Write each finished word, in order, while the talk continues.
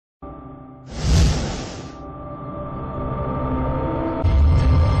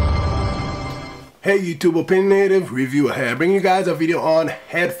Hey YouTube, OpinionativeReviewer here. I bring you guys a video on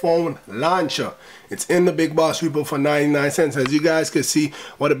Headphone Launcher. It's in the BigBoss Repo for 99 cents. As you guys can see,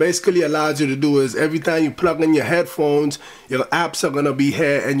 what it basically allows you to do is every time you plug in your headphones, your apps are going to be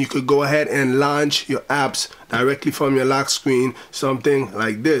here and you could go ahead and launch your apps directly from your lock screen, something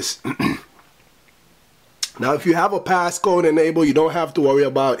like this. Now, if you have a passcode enabled, you don't have to worry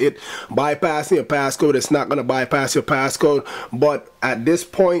about it bypassing your passcode. It's not going to bypass your passcode. But at this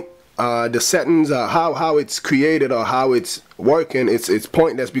point, the settings, how it's created or how it's working, it's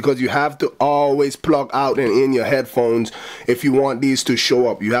pointless because you have to always plug out and in your headphones if you want these to show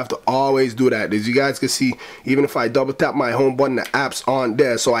up. You have to always do that. As you guys can see, even if I double tap my home button, the apps aren't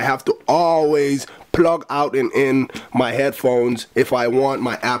there. So I have to always plug out and in my headphones if I want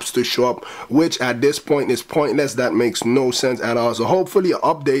my apps to show up, which at this point is pointless. That makes no sense at all. So hopefully an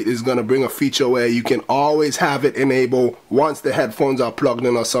update is going to bring a feature where you can always have it enabled once the headphones are plugged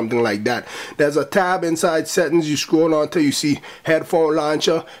in or something like that. There's a tab inside settings. You scroll on till you see Headphone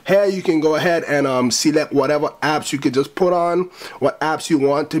Launcher. Here you can go ahead and select whatever apps you could just put on, what apps you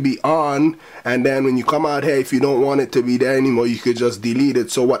want to be on, and then when you come out here, if you don't want it to be there anymore, you could just delete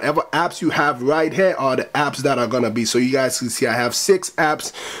it. So whatever apps you have right here are the apps that are gonna be. So you guys can see I have 6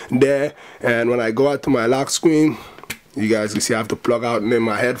 apps there, and when I go out to my lock screen, you guys can see I have to plug out and in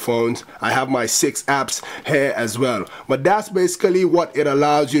my headphones. I have my 6 apps here as well. But that's basically what it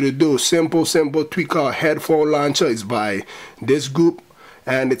allows you to do. Simple tweak called Headphone Launcher. Is by this group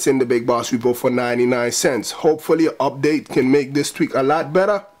and it's in the BigBoss Repo for 99 cents. Hopefully an update can make this tweak a lot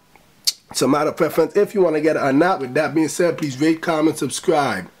better. It's a matter of preference if you want to get it or not. With that being said, please rate, comment,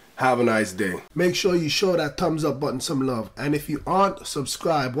 subscribe. Have a nice day. Make sure you show that thumbs up button some love. And if you aren't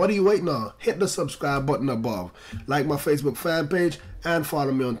subscribed, what are you waiting on? Hit the subscribe button above. Like my Facebook fan page and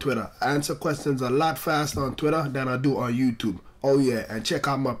follow me on Twitter. I answer questions a lot faster on Twitter than I do on YouTube. Oh yeah, and check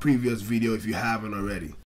out my previous video if you haven't already.